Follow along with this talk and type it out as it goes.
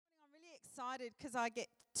Excited because I get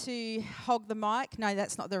to hog the mic. No,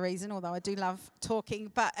 that's not the reason, although I do love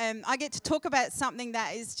talking. But I get to talk about something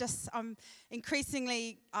that is just, I'm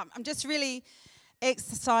just really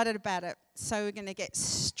excited about it. So we're going to get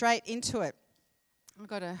straight into it. I've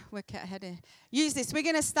got to work out how to use this. We're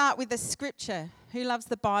going to start with the scripture. Who loves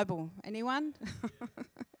the Bible? Anyone?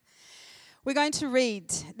 We're going to read.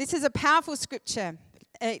 This is a powerful scripture.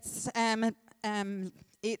 It's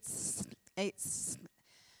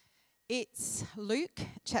Luke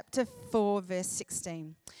chapter 4, verse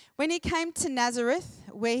 16. When he came to Nazareth,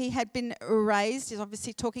 where he had been raised, he's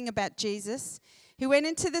obviously talking about Jesus, he went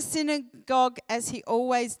into the synagogue as he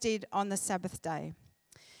always did on the Sabbath day.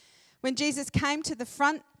 When Jesus came to the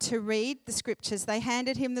front to read the scriptures, they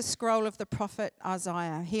handed him the scroll of the prophet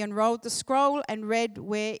Isaiah. He unrolled the scroll and read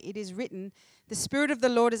where it is written, "The Spirit of the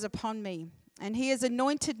Lord is upon me, and he has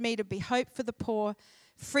anointed me to be hope for the poor,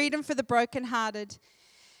 freedom for the brokenhearted,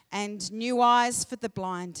 and new eyes for the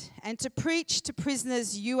blind, and to preach to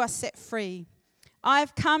prisoners you are set free. I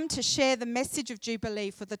have come to share the message of Jubilee,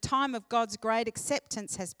 for the time of God's great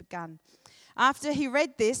acceptance has begun." After he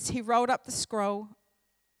read this, he rolled up the scroll.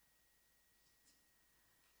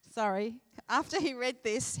 After he read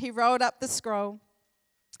this, he rolled up the scroll,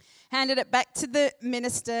 handed it back to the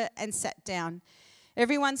minister, and sat down.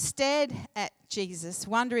 Everyone stared at Jesus,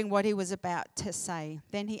 wondering what he was about to say.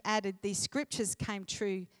 Then he added, "These scriptures came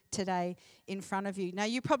true today in front of you." Now,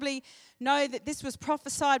 you probably know that this was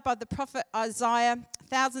prophesied by the prophet Isaiah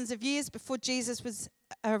thousands of years before Jesus was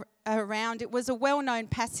around. It was a well-known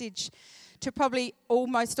passage to probably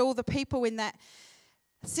almost all the people in that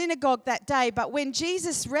synagogue that day. But when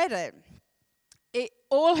Jesus read it,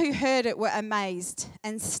 all who heard it were amazed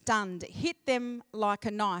and stunned. It hit them like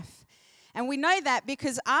a knife. And we know that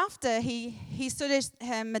because after he sort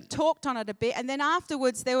of talked on it a bit, and then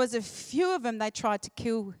afterwards there was a few of them, they tried to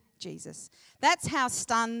kill Jesus. That's how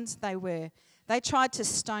stunned they were. They tried to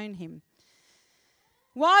stone him.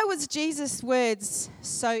 Why was Jesus' words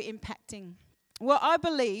so impacting? Well, I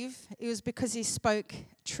believe it was because he spoke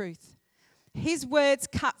truth. His words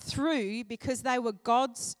cut through because they were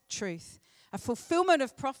God's truth, a fulfillment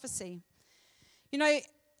of prophecy. You know,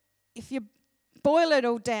 if you boil it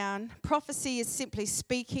all down, prophecy is simply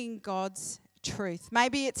speaking God's truth.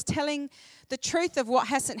 Maybe it's telling the truth of what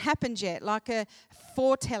hasn't happened yet, like a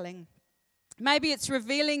foretelling. Maybe it's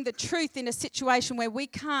revealing the truth in a situation where we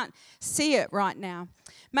can't see it right now.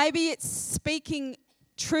 Maybe it's speaking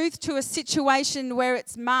truth to a situation where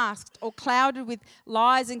it's masked or clouded with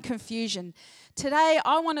lies and confusion. Today,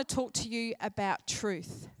 I want to talk to you about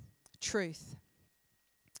truth. Truth.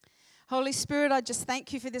 Holy Spirit, I just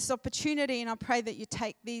thank you for this opportunity, and I pray that you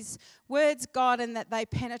take these words, God, and that they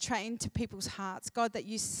penetrate into people's hearts. God, that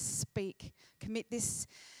you speak. Commit this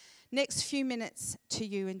next few minutes to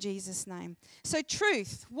you in Jesus' name. So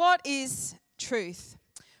truth. What is truth?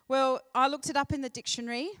 Well, I looked it up in the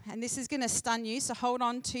dictionary, and this is going to stun you, so hold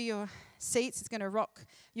on to your seats. It's going to rock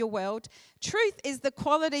your world. Truth is the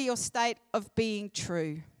quality or state of being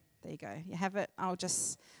true. There you go. You have it. I'll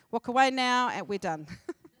just walk away now, and we're done.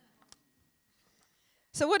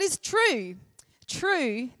 So what is true?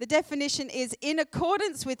 True, the definition is in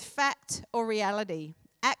accordance with fact or reality,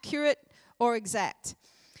 accurate or exact.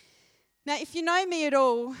 Now, if you know me at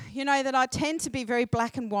all, you know that I tend to be very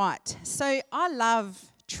black and white. So I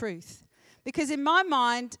love truth because in my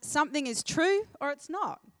mind, something is true or it's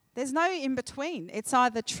not. There's no in between. It's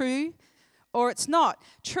either true or it's not.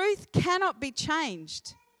 Truth cannot be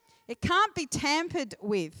changed. It can't be tampered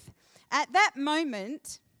with. At that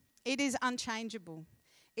moment, it is unchangeable.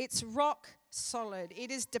 It's rock solid. It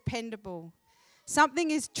is dependable.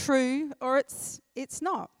 Something is true or it's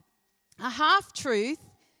not. A half-truth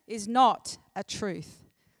is not a truth.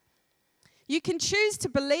 You can choose to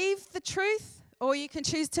believe the truth or you can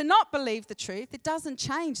choose to not believe the truth. It doesn't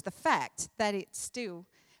change the fact that it's still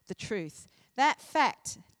the truth. That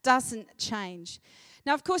fact doesn't change.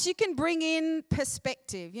 Now, of course, you can bring in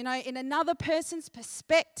perspective. You know, in another person's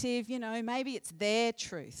perspective, you know, maybe it's their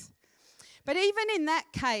truth. But even in that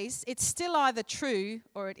case, it's still either true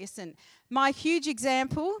or it isn't. My huge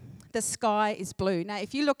example, the sky is blue. Now,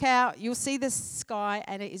 if you look out, you'll see the sky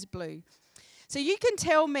and it is blue. So you can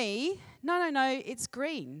tell me, no, it's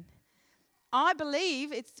green. I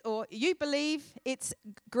believe you believe it's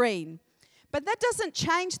green. But that doesn't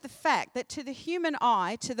change the fact that to the human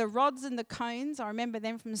eye, to the rods and the cones, I remember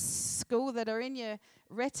them from school that are in your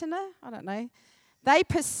retina, I don't know, they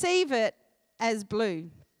perceive it as blue.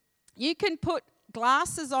 You can put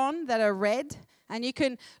glasses on that are red and you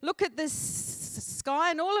can look at this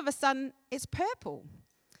sky and all of a sudden it's purple.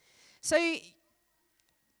 So,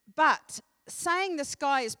 but saying the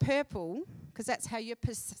sky is purple, because that's how you're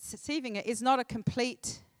perceiving it, is not a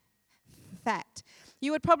complete fact.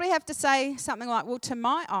 You would probably have to say something like, well, to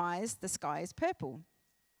my eyes, the sky is purple.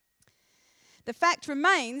 The fact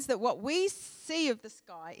remains that what we see of the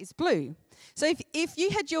sky is blue. So if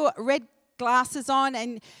you had your red glasses on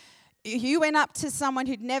and you went up to someone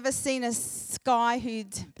who'd never seen a sky,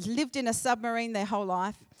 who'd lived in a submarine their whole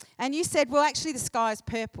life, and you said, well, actually the sky is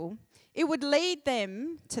purple, it would lead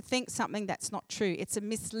them to think something that's not true. It's a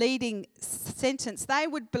misleading sentence. They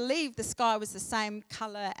would believe the sky was the same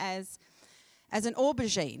colour as an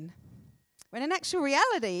aubergine, when in actual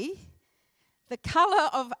reality, the colour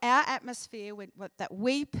of our atmosphere that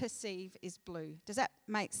we perceive is blue. Does that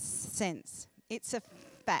make sense? It's a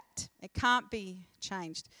fact. It can't be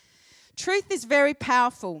changed. Truth is very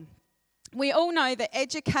powerful. We all know that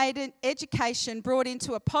education brought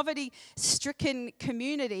into a poverty-stricken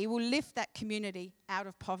community will lift that community out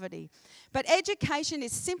of poverty. But education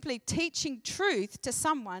is simply teaching truth to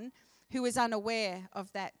someone who is unaware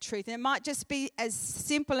of that truth. And it might just be as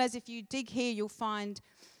simple as if you dig here, you'll find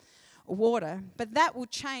water. But that will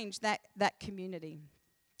change that community.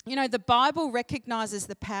 You know, the Bible recognizes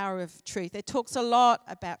the power of truth. It talks a lot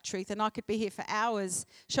about truth, and I could be here for hours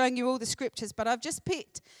showing you all the scriptures, but I've just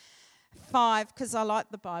picked 5 because I like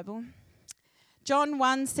the Bible. John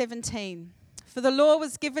 1:17. For the law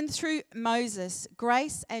was given through Moses,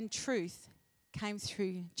 grace and truth came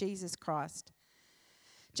through Jesus Christ.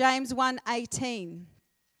 James 1:18.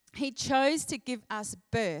 He chose to give us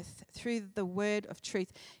birth through the word of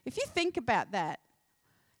truth. If you think about that,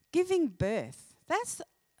 giving birth, that's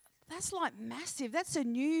like massive. That's a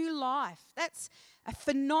new life. That's a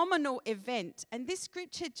phenomenal event. And this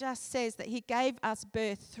scripture just says that he gave us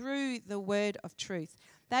birth through the word of truth.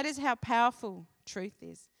 That is how powerful truth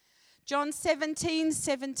is. John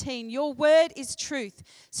 17:17. Your word is truth,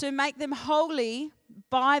 so make them holy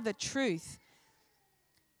by the truth.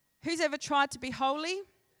 Who's ever tried to be holy?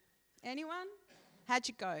 Anyone? How'd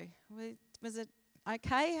you go? Was it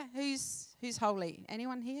okay? Who's holy?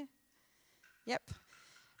 Anyone here? Yep.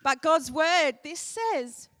 But God's word, this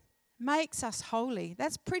says, makes us holy.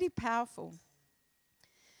 That's pretty powerful.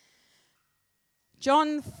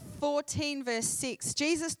 John 14, verse 6.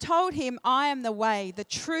 Jesus told him, I am the way, the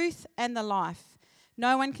truth, and the life.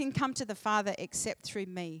 No one can come to the Father except through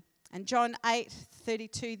me. And John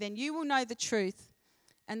 8:32. Then you will know the truth,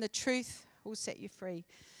 and the truth will set you free.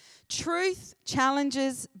 Truth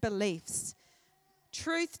challenges beliefs.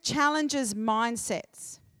 Truth challenges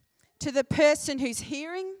mindsets. To the person who's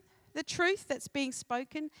hearing the truth that's being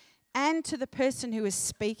spoken and to the person who is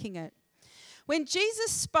speaking it. When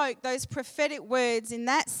Jesus spoke those prophetic words in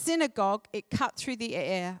that synagogue, it cut through the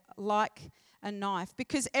air like a knife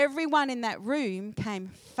because everyone in that room came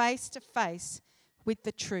face to face with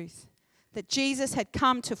the truth that Jesus had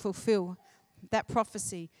come to fulfill that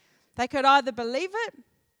prophecy. They could either believe it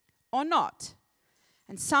or not.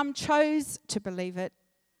 And some chose to believe it,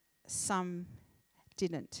 some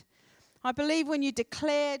didn't. I believe when you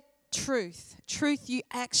declare truth you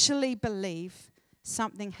actually believe,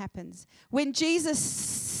 something happens. When Jesus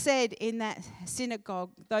said in that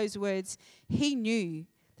synagogue those words, he knew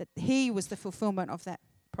that he was the fulfillment of that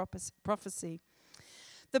prophecy.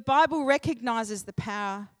 The Bible recognizes the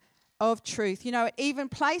power of truth. You know, it even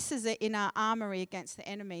places it in our armory against the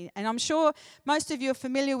enemy. And I'm sure most of you are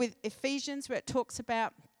familiar with Ephesians, where it talks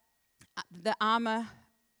about the armor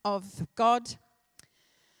of God.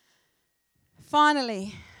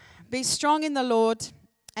 Finally, be strong in the Lord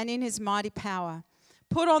and in his mighty power.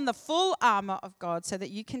 Put on the full armor of God so that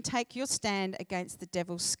you can take your stand against the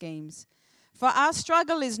devil's schemes. For our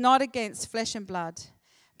struggle is not against flesh and blood,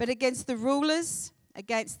 but against the rulers,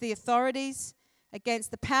 against the authorities,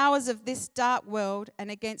 against the powers of this dark world,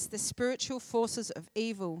 and against the spiritual forces of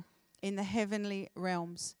evil in the heavenly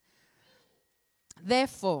realms.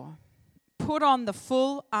 Therefore, put on the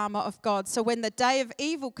full armor of God, so when the day of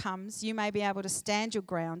evil comes, you may be able to stand your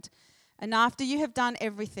ground. And after you have done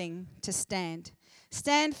everything, to stand.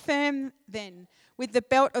 Stand firm then, with the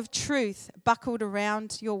belt of truth buckled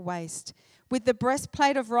around your waist, with the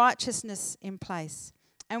breastplate of righteousness in place,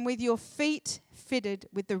 and with your feet fitted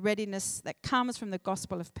with the readiness that comes from the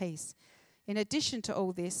gospel of peace. In addition to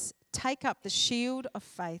all this, take up the shield of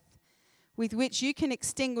faith, with which you can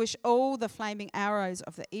extinguish all the flaming arrows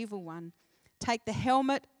of the evil one. Take the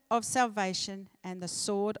helmet of salvation and the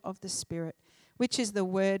sword of the Spirit, which is the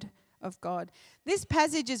word of God. This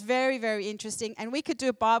passage is very, very interesting, and we could do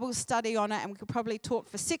a Bible study on it, and we could probably talk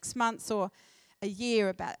for 6 months or a year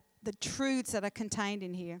about the truths that are contained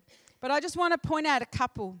in here. But I just want to point out a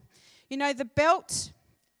couple. You know, the belt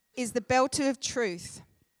is the belt of truth.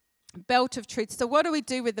 Belt of truth. So what do we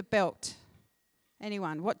do with the belt?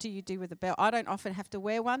 Anyone, what do you do with a belt? I don't often have to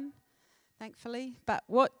wear one, thankfully. But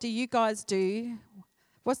what do you guys do?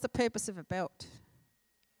 What's the purpose of a belt?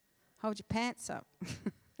 Hold your pants up.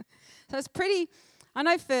 So it's pretty, I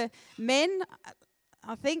know for men,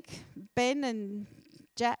 I think Ben and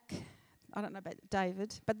Jack, I don't know about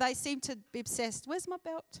David, but they seem to be obsessed. Where's my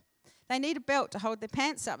belt? They need a belt to hold their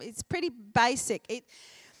pants up. It's pretty basic.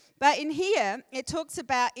 But in here, it talks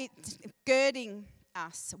about it girding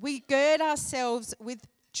us. We gird ourselves with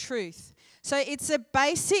truth. So it's a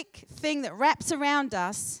basic thing that wraps around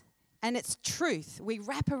us, and it's truth. We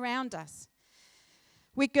wrap around us.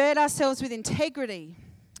 We gird ourselves with integrity,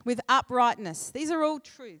 with uprightness. These are all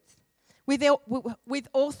truths. With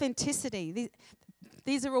authenticity.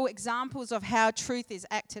 These are all examples of how truth is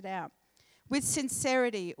acted out. With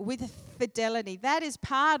sincerity, with fidelity. That is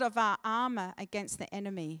part of our armor against the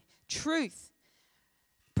enemy. Truth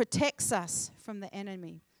protects us from the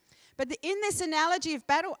enemy. But in this analogy of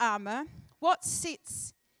battle armor, what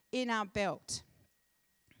sits in our belt?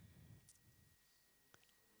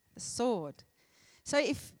 The sword. So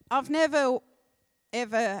if I've never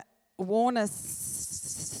ever worn a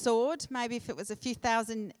sword, maybe if it was a few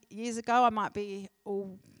thousand years ago, I might be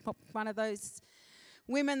one of those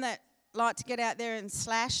women that like to get out there and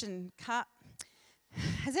slash and cut.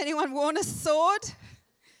 Has anyone worn a sword?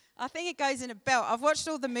 I think it goes in a belt. I've watched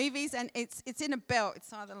all the movies and it's in a belt.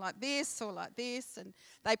 It's either like this or like this, and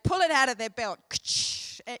they pull it out of their belt.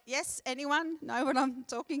 Yes, anyone know what I'm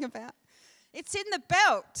talking about? It's in the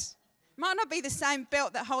belt. Might not be the same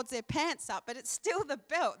belt that holds their pants up, but it's still the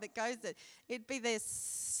belt that goes there. It'd be their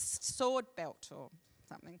sword belt or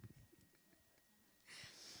something.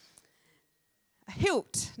 A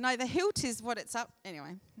hilt. No, the hilt is what it's up.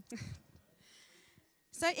 Anyway.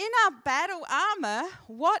 So in our battle armor,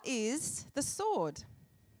 what is the sword?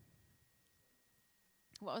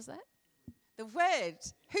 What was that? The word.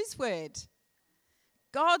 Whose word?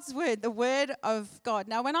 God's word, the word of God.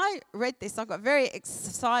 Now, when I read this, I got very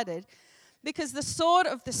excited because the sword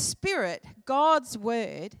of the Spirit, God's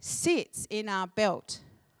word, sits in our belt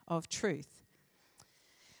of truth.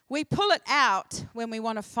 We pull it out when we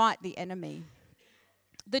want to fight the enemy.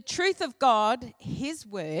 The truth of God, His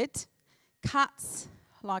word, cuts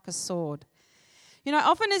like a sword. You know,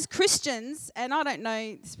 often as Christians, and I don't know,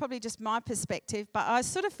 it's probably just my perspective, but I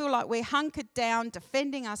sort of feel like we're hunkered down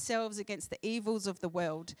defending ourselves against the evils of the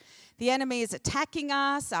world. The enemy is attacking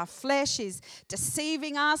us, our flesh is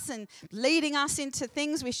deceiving us and leading us into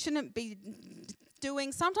things we shouldn't be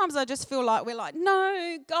doing. Sometimes I just feel like we're like,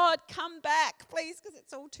 no, God, come back, please, because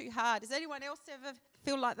it's all too hard. Does anyone else ever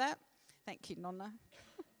feel like that? Thank you, Nonna.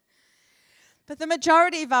 But the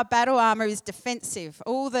majority of our battle armor is defensive.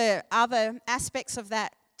 All the other aspects of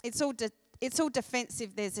that, it's all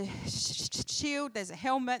defensive. There's a shield, there's a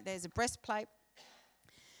helmet, there's a breastplate.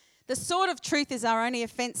 The sword of truth is our only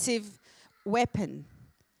offensive weapon.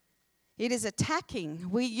 It is attacking.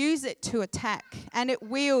 We use it to attack, and it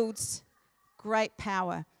wields great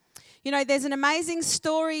power. You know, there's an amazing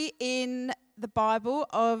story in the Bible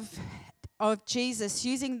of Jesus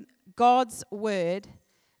using God's word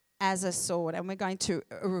as a sword, and we're going to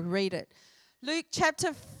read it. Luke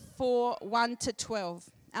chapter 4, 1 to 12.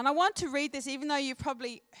 And I want to read this, even though you've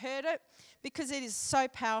probably heard it, because it is so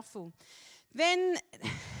powerful. Then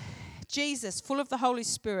Jesus, full of the Holy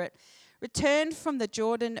Spirit, returned from the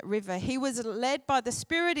Jordan River. He was led by the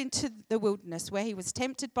Spirit into the wilderness, where he was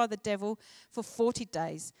tempted by the devil for 40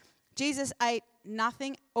 days. Jesus ate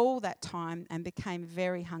nothing all that time and became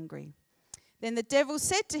very hungry. Then the devil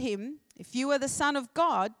said to him, "If you are the Son of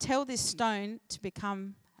God, tell this stone to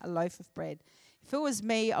become a loaf of bread." If it was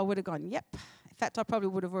me, I would have gone, yep. In fact, I probably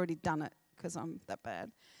would have already done it because I'm that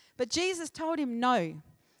bad. But Jesus told him, no.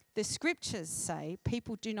 The scriptures say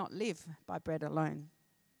people do not live by bread alone.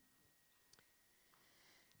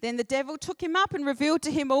 Then the devil took him up and revealed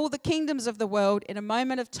to him all the kingdoms of the world. In a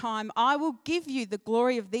moment of time, I will give you the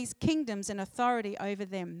glory of these kingdoms and authority over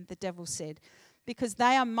them, the devil said, because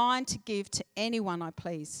they are mine to give to anyone I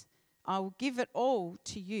please. I will give it all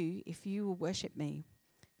to you if you will worship me.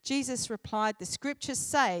 Jesus replied, the scriptures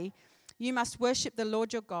say you must worship the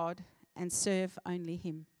Lord your God and serve only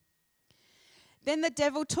him. Then the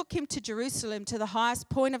devil took him to Jerusalem, to the highest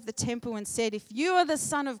point of the temple, and said, if you are the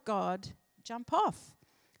Son of God, jump off.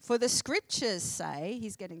 For the scriptures say,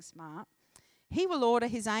 he's getting smart, he will order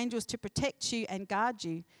his angels to protect you and guard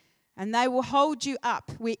you, and they will hold you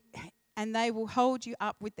up with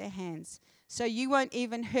their hands, so you won't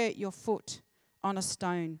even hurt your foot on a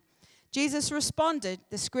stone. Jesus responded,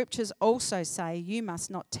 the scriptures also say you must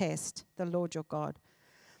not test the Lord your God.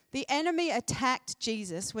 The enemy attacked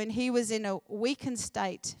Jesus when he was in a weakened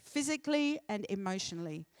state, physically and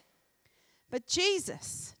emotionally. But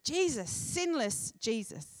Jesus, sinless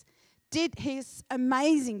Jesus, his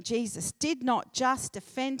amazing Jesus did not just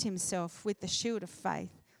defend himself with the shield of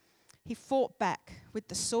faith. He fought back with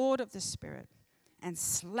the sword of the Spirit and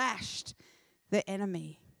slashed the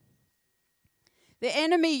enemy. The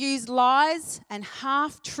enemy used lies and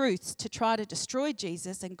half-truths to try to destroy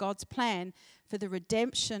Jesus and God's plan for the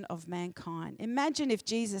redemption of mankind. Imagine if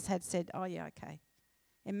Jesus had said, oh yeah, okay.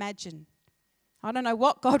 Imagine. I don't know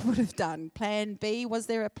what God would have done. Plan B, was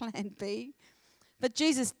there a plan B? But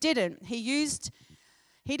Jesus didn't. He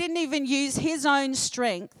didn't even use his own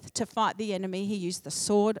strength to fight the enemy. He used the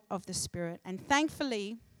sword of the Spirit. And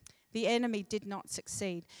thankfully, the enemy did not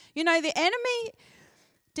succeed. You know, the enemy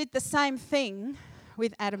did the same thing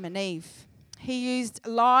with Adam and Eve. He used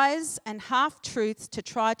lies and half-truths to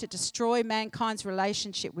try to destroy mankind's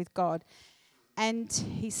relationship with God. And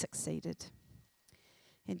he succeeded.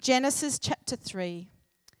 In Genesis chapter 3,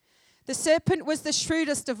 the serpent was the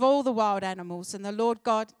shrewdest of all the wild animals and the Lord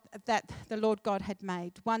God had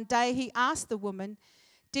made. One day he asked the woman,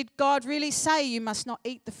 "Did God really say you must not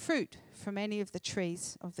eat the fruit from any of the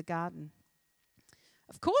trees of the garden?"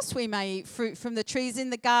 "Of course we may eat fruit from the trees in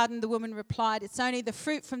the garden," the woman replied. "It's only the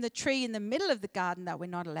fruit from the tree in the middle of the garden that we're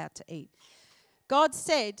not allowed to eat. God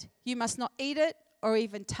said you must not eat it or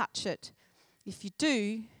even touch it. If you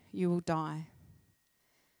do, you will die."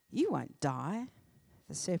 "You won't die,"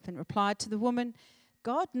 the serpent replied to the woman.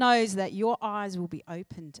 "God knows that your eyes will be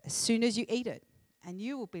opened as soon as you eat it, and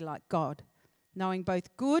you will be like God, knowing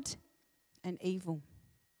both good and evil."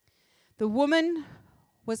 The woman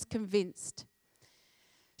was convinced.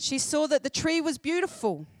 She saw that the tree was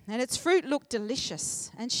beautiful and its fruit looked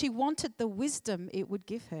delicious, and she wanted the wisdom it would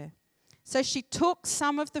give her. So she took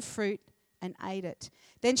some of the fruit and ate it.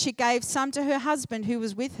 Then she gave some to her husband who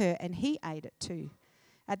was with her, and he ate it too.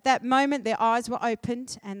 At that moment, their eyes were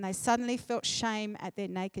opened, and they suddenly felt shame at their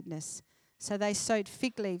nakedness. So they sewed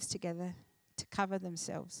fig leaves together to cover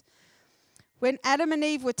themselves. When Adam and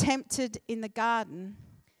Eve were tempted in the garden,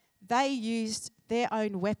 they used their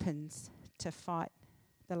own weapons to fight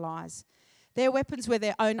the lies. Their weapons were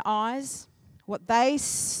their own eyes, what they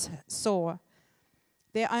saw,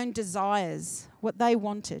 their own desires, what they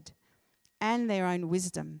wanted, and their own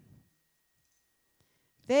wisdom.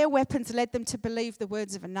 Their weapons led them to believe the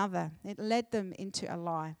words of another. It led them into a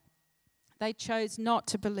lie. They chose not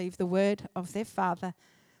to believe the word of their father,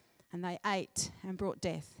 and they ate and brought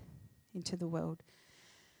death into the world.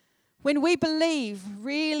 When we believe,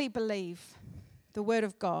 really believe the word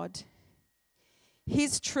of God,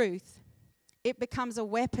 his truth, it becomes a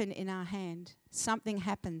weapon in our hand. Something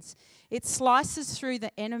happens. It slices through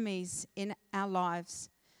the enemies in our lives.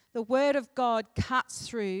 The word of God cuts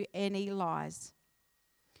through any lies.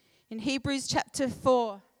 In Hebrews chapter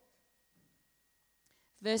 4,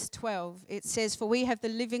 verse 12, it says, "For we have the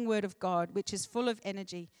living word of God, which is full of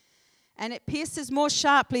energy, and it pierces more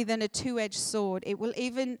sharply than a two-edged sword. It will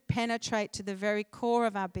even penetrate to the very core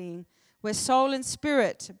of our being, where soul and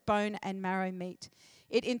spirit, bone and marrow meet.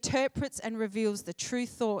 It interprets and reveals the true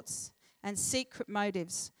thoughts and secret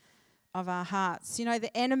motives of our hearts." You know,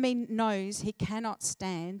 the enemy knows he cannot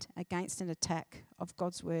stand against an attack of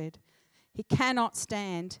God's word. He cannot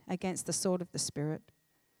stand against the sword of the Spirit.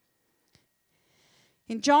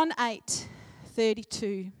 In John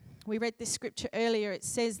 8:32, we read this scripture earlier. It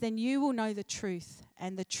says, "Then you will know the truth,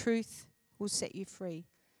 and the truth will set you free."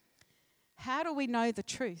 How do we know the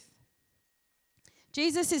truth?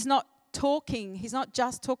 Jesus is not talking. He's not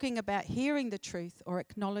just talking about hearing the truth or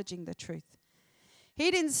acknowledging the truth.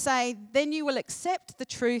 He didn't say, "Then you will accept the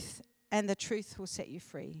truth, and the truth will set you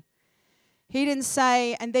free." He didn't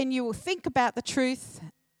say, "And then you will think about the truth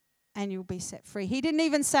and you'll be set free." He didn't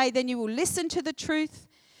even say, "Then you will listen to the truth.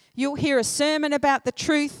 You'll hear a sermon about the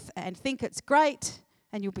truth and think it's great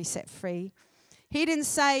and you'll be set free." He didn't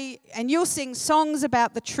say, "And you'll sing songs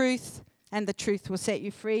about the truth and the truth will set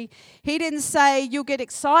you free." He didn't say, "You'll get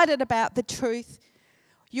excited about the truth.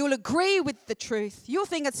 You'll agree with the truth. You'll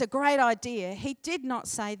think it's a great idea." He did not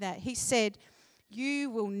say that. He said, "You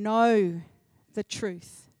will know the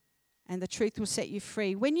truth, and the truth will set you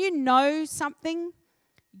free." When you know something,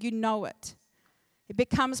 you know it. It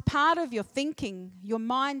becomes part of your thinking, your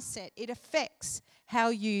mindset. It affects how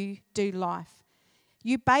you do life.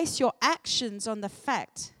 You base your actions on the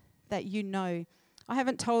fact that you know. I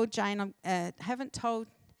haven't told Jack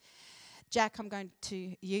I'm going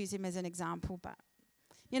to use him as an example, but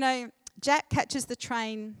you know, Jack catches the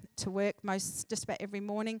train to work just about every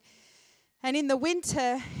morning. And in the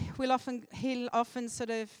winter,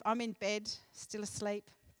 I'm in bed, still asleep.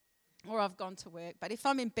 or I've gone to work. But if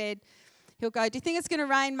I'm in bed, he'll go, "Do you think it's going to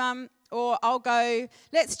rain, Mum?" Or I'll go,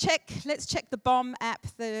 let's check the BOM app,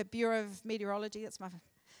 the Bureau of Meteorology. That's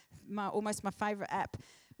my almost my favourite app.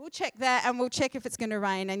 We'll check that, and we'll check if it's going to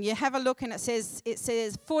rain. And you have a look, and it says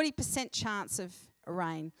 40% chance of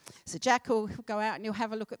rain. So Jack will go out and he'll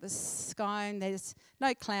have a look at the sky, and there's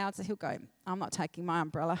no clouds. And he'll go, "I'm not taking my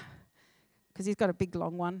umbrella," because he's got a big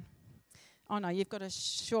long one. "Oh no, you've got a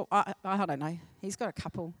short." I don't know. He's got a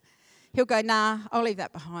couple. He'll go, "Nah, I'll leave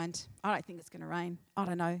that behind. I don't think it's going to rain. I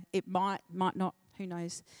don't know. It might not. Who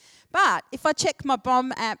knows?" But if I check my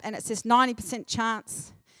BOM app and it says 90%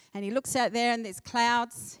 chance, and he looks out there and there's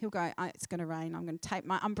clouds, he'll go, "Oh, it's going to rain. I'm going to take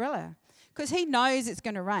my umbrella." Because he knows it's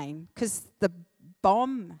going to rain, because the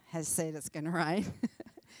BOM has said it's going to rain.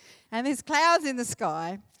 And there's clouds in the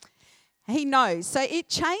sky. He knows. So it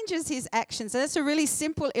changes his actions. So that's a really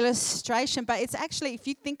simple illustration, but it's actually, if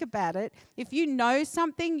you think about it, if you know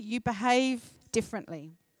something, you behave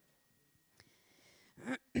differently.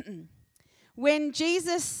 Why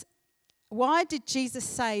did Jesus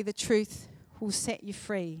say the truth will set you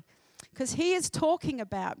free? Because he is talking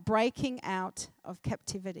about breaking out of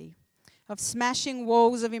captivity, of smashing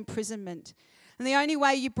walls of imprisonment. And the only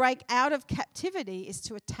way you break out of captivity is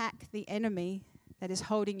to attack the enemy that is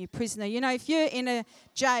holding you prisoner. You know, if you're in a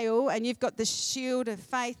jail and you've got the shield of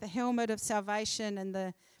faith, the helmet of salvation, and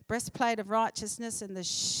the breastplate of righteousness, and the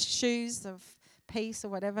shoes of peace or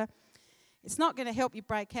whatever, it's not going to help you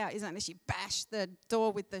break out, is it? Unless you bash the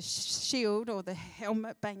door with the shield or the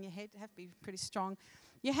helmet, bang your head. You have to be pretty strong.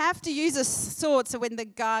 You have to use a sword, so when the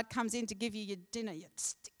guard comes in to give you your dinner, you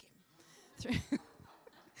stick him through.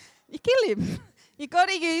 You kill him. You've got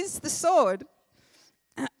to use the sword.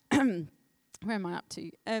 Where am I up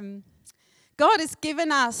to? God has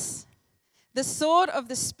given us the sword of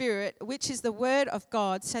the Spirit, which is the word of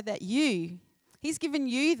God, so that He's given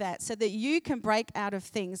you that so that you can break out of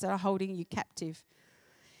things that are holding you captive.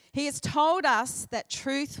 He has told us that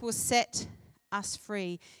truth will set us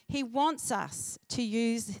free. He wants us to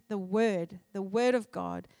use the word of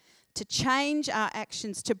God, to change our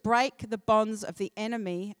actions, to break the bonds of the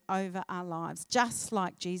enemy over our lives, just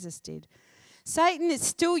like Jesus did. Satan is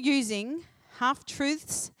still using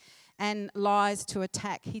half-truths and lies to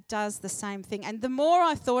attack. He does the same thing. And the more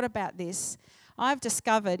I thought about this, I've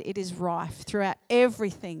discovered it is rife throughout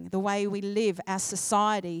everything. The way we live, our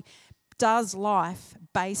society does life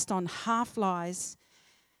based on half-lies,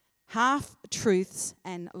 half-truths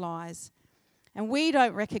and lies. And we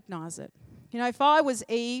don't recognize it. You know, if I was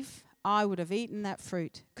Eve, I would have eaten that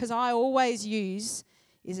fruit, because I always use,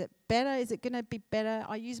 is it better? Is it going to be better?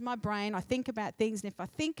 I use my brain. I think about things, and if I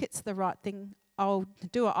think it's the right thing, I'll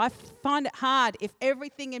do it. I find it hard if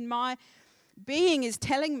everything in my being is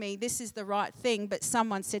telling me this is the right thing, but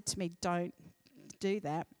someone said to me, "Don't do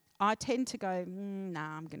that." I tend to go,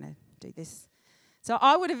 "Nah, I'm going to do this." So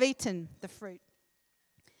I would have eaten the fruit.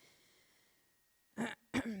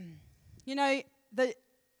 You know, the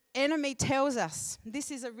enemy tells us,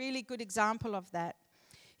 this is a really good example of that,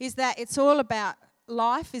 is that it's all about,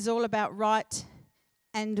 life is all about right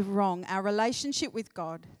and wrong, our relationship with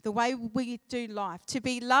God, the way we do life. To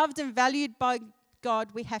be loved and valued by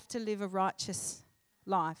God, we have to live a righteous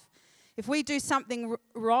life. If we do something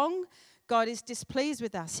wrong, God is displeased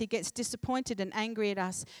with us. He gets disappointed and angry at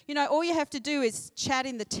us. You know, all you have to do is chat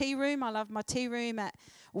in the tea room. I love my tea room at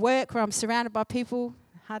work where I'm surrounded by people.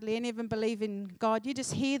 Hardly any of them believe in God. You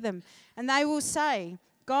just hear them. And they will say,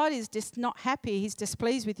 God is just not happy. He's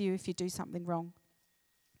displeased with you if you do something wrong.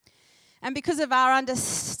 And because of our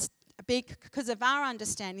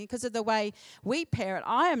understanding, because of the way we parent,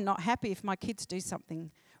 I am not happy if my kids do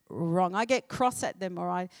something wrong. I get cross at them, or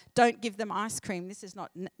I don't give them ice cream. This is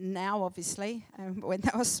not now, obviously, when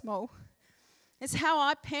they were small. It's how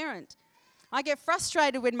I parent. I get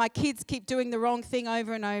frustrated when my kids keep doing the wrong thing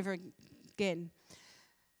over and over again.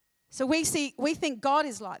 So we think God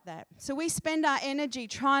is like that. So we spend our energy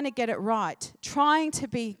trying to get it right, trying to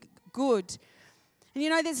be good. And you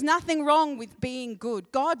know, there's nothing wrong with being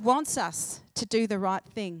good. God wants us to do the right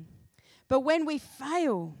thing. But when we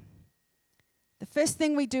fail, the first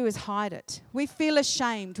thing we do is hide it. We feel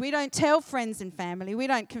ashamed. We don't tell friends and family. We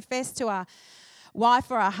don't confess to our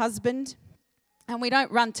wife or our husband. And we don't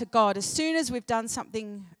run to God. As soon as we've done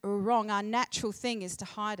something wrong, our natural thing is to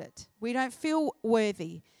hide it. We don't feel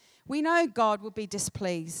worthy. We know God will be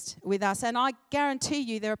displeased with us. And I guarantee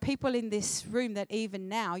you there are people in this room that even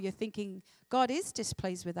now you're thinking, God is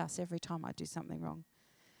displeased with us every time I do something wrong.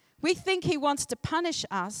 We think He wants to punish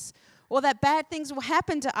us, or that bad things will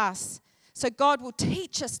happen to us so God will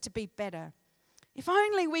teach us to be better. If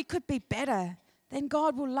only we could be better, then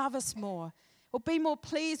God will love us more. or be more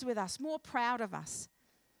pleased with us, more proud of us.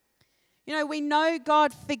 You know, we know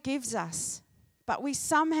God forgives us, but we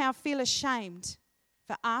somehow feel ashamed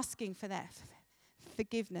for asking for that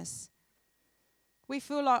forgiveness. We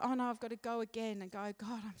feel like, oh no, I've got to go again and go,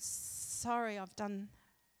 God, I'm sorry, I've done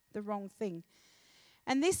the wrong thing.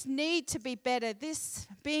 And this need to be better, this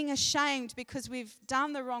being ashamed because we've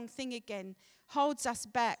done the wrong thing again, holds us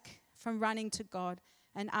back from running to God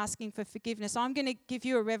and asking for forgiveness. I'm going to give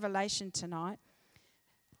you a revelation tonight,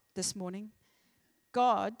 this morning.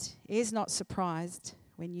 God is not surprised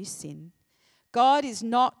when you sin. God is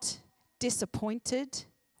not disappointed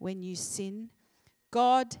when you sin.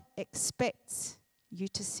 God expects you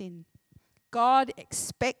to sin. God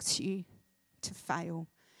expects you to fail.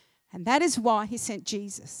 And that is why he sent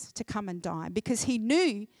Jesus to come and die, because he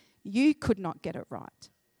knew you could not get it right.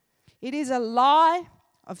 It is a lie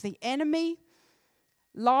of the enemy,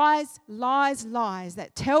 lies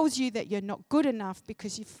that tells you that you're not good enough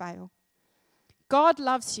because you fail. God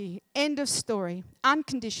loves you, end of story,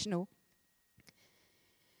 unconditional.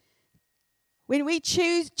 When we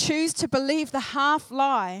choose to believe the half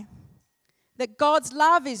lie that God's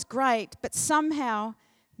love is great, but somehow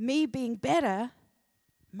me being better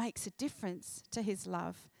makes a difference to his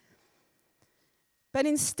love. But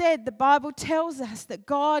instead, the Bible tells us that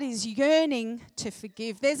God is yearning to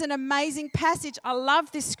forgive. There's an amazing passage. I love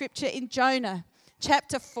this scripture in Jonah,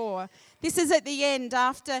 chapter 4. This is at the end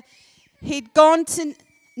after he'd gone to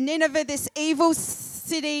Nineveh, this evil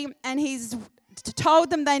city, and he's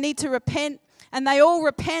told them they need to repent. And they all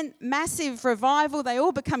repent, massive revival. They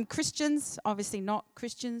all become Christians. Obviously not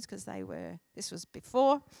Christians because this was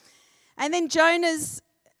before. And then Jonah's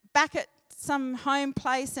back at some home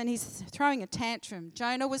place and he's throwing a tantrum.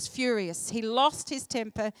 Jonah was furious. He lost his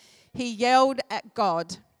temper. He yelled at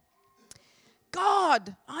God.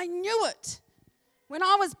 God, I knew it. When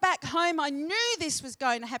I was back home, I knew this was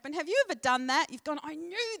going to happen. Have you ever done that? You've gone, I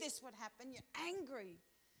knew this would happen. You're angry.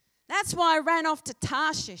 That's why I ran off to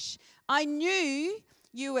Tarshish. I knew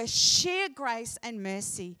you were sheer grace and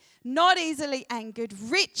mercy, not easily angered,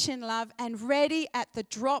 rich in love, and ready at the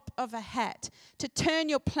drop of a hat to turn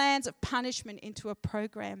your plans of punishment into a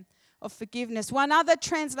program of forgiveness. One other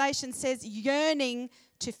translation says yearning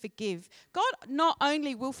to forgive. God not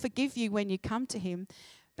only will forgive you when you come to him,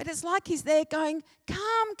 but it's like he's there going, come.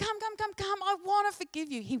 I want to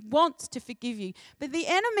forgive you. He wants to forgive you. But the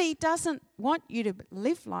enemy doesn't want you to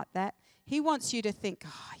live like that. He wants you to think,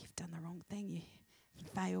 oh, you've done the wrong thing. You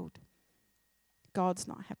failed. God's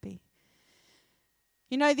not happy.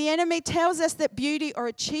 You know, the enemy tells us that beauty or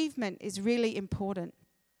achievement is really important.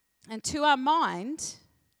 And to our mind,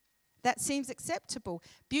 that seems acceptable.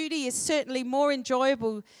 Beauty is certainly more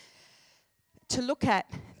enjoyable to look at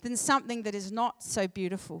than something that is not so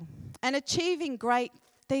beautiful. And achieving great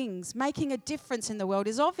things, making a difference in the world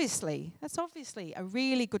that's obviously a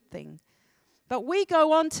really good thing. But we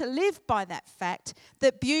go on to live by that fact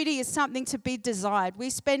that beauty is something to be desired. We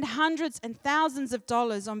spend hundreds and thousands of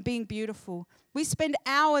dollars on being beautiful. We spend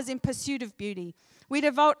hours in pursuit of beauty. We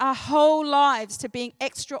devote our whole lives to being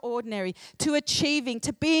extraordinary, to achieving,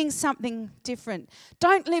 to being something different.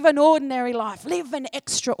 Don't live an ordinary life. Live an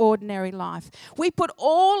extraordinary life. We put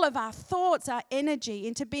all of our thoughts, our energy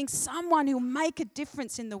into being someone who will make a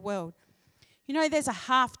difference in the world. You know, there's a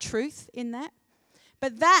half-truth in that.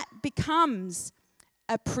 But that becomes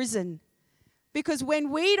a prison. Because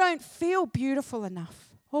when we don't feel beautiful enough,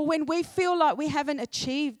 or when we feel like we haven't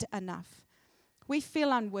achieved enough, we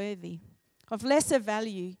feel unworthy, of lesser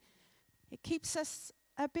value, it keeps us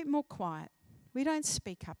a bit more quiet. We don't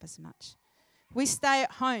speak up as much. We stay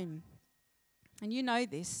at home. And you know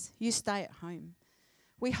this, you stay at home.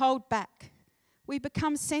 We hold back. We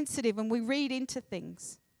become sensitive and we read into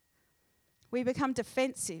things. We become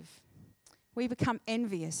defensive. We become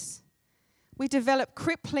envious. We develop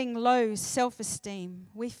crippling low self-esteem.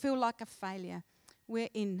 We feel like a failure. We're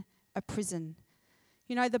in a prison.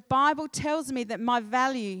 You know, the Bible tells me that my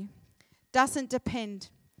value doesn't depend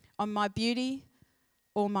on my beauty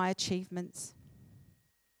or my achievements.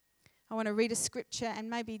 I want to read a scripture, and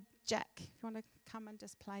maybe Jack, if you want to come and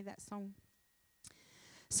just play that song.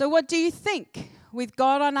 So what do you think? With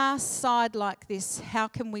God on our side like this, how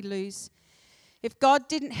can we lose? If God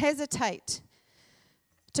didn't hesitate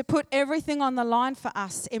to put everything on the line for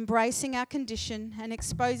us, embracing our condition and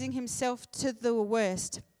exposing himself to the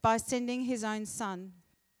worst by sending his own son,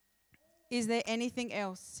 is there anything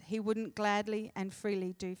else he wouldn't gladly and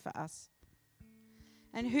freely do for us?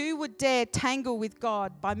 And who would dare tangle with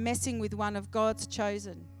God by messing with one of God's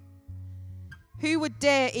chosen? Who would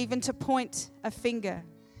dare even to point a finger?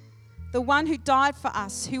 The one who died for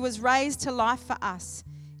us, who was raised to life for us,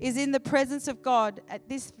 is in the presence of God at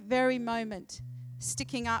this very moment,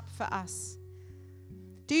 sticking up for us?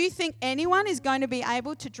 Do you think anyone is going to be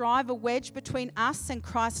able to drive a wedge between us and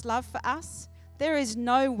Christ's love for us? There is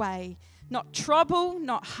no way. Not trouble,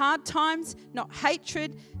 not hard times, not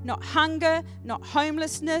hatred, not hunger, not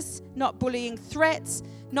homelessness, not bullying threats,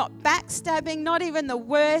 not backstabbing, not even the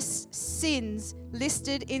worst sins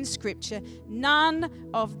listed in Scripture. None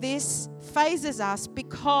of this phases us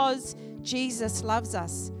because Jesus loves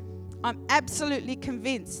us. I'm absolutely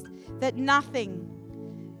convinced that nothing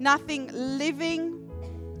living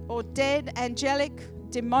or dead, angelic,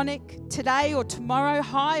 demonic, today or tomorrow,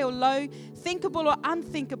 high or low, thinkable or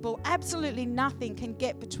unthinkable, absolutely nothing can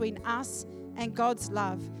get between us and God's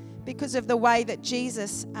love because of the way that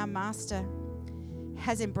Jesus, our Master,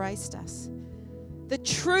 has embraced us. The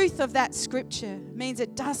truth of that scripture means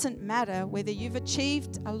it doesn't matter whether you've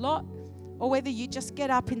achieved a lot or whether you just get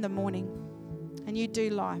up in the morning and you do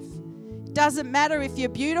life. It doesn't matter if you're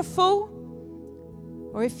beautiful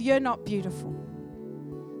or if you're not beautiful.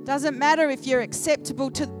 Doesn't matter if you're acceptable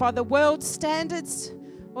by the world's standards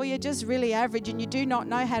or you're just really average and you do not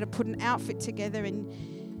know how to put an outfit together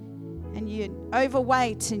and you're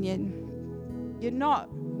overweight and you're not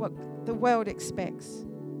what the world expects.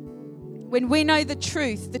 When we know the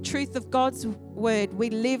truth of God's word, we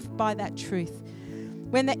live by that truth.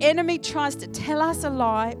 When the enemy tries to tell us a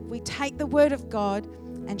lie, we take the word of God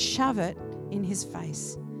and shove it in his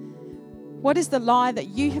face. What is the lie that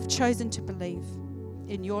you have chosen to believe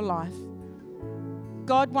in your life?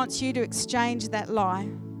 God wants you to exchange that lie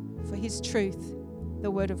for his truth,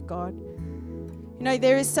 the word of God. You know,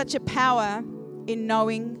 there is such a power in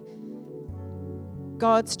knowing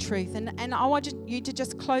God's truth. And I want you to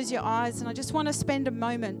just close your eyes, and I just want to spend a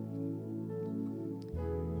moment.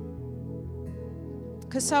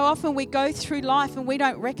 Because so often we go through life and we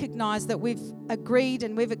don't recognize that we've agreed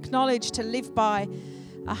and we've acknowledged to live by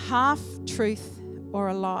a half-truth or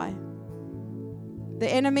a lie. The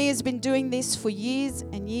enemy has been doing this for years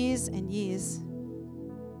and years and years.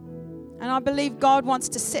 And I believe God wants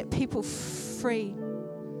to set people free.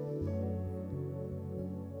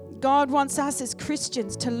 God wants us as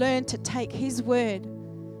Christians to learn to take his word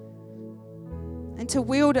and to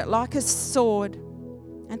wield it like a sword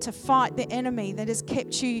and to fight the enemy that has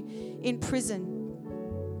kept you in prison.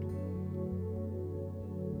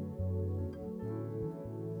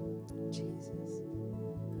 Jesus.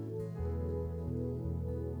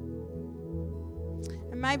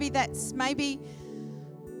 And maybe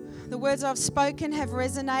the words I've spoken have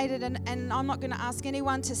resonated, and I'm not going to ask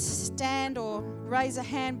anyone to stand or raise a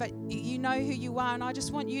hand, but you know who you are, and I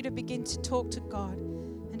just want you to begin to talk to God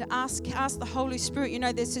and to ask the Holy Spirit. You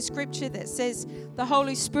know, there's a scripture that says the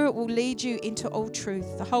Holy Spirit will lead you into all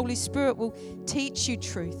truth. The Holy Spirit will teach you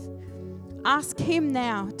truth. Ask him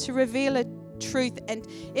now to reveal a truth, and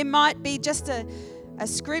it might be just a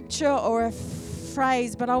scripture or a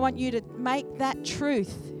phrase, but I want you to make that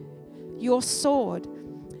truth your sword.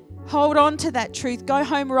 Hold on to that truth. Go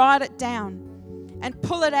home, write it down, and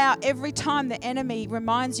pull it out every time the enemy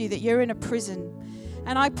reminds you that you're in a prison.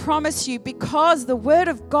 And I promise you, because the word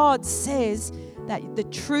of God says that the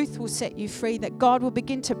truth will set you free, that God will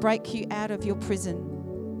begin to break you out of your prison.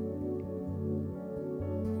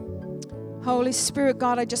 Holy Spirit,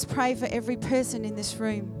 God, I just pray for every person in this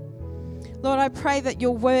room. Lord, I pray that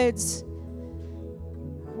your words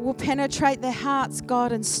will penetrate their hearts,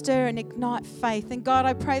 God, and stir and ignite faith. And God,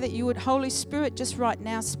 I pray that you would, Holy Spirit, just right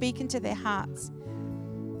now speak into their hearts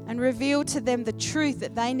and reveal to them the truth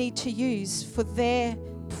that they need to use for their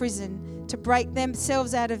prison, to break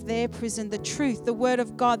themselves out of their prison, the truth, the word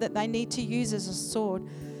of God that they need to use as a sword.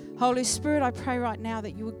 Holy Spirit, I pray right now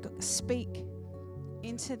that you would speak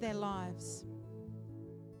into their lives.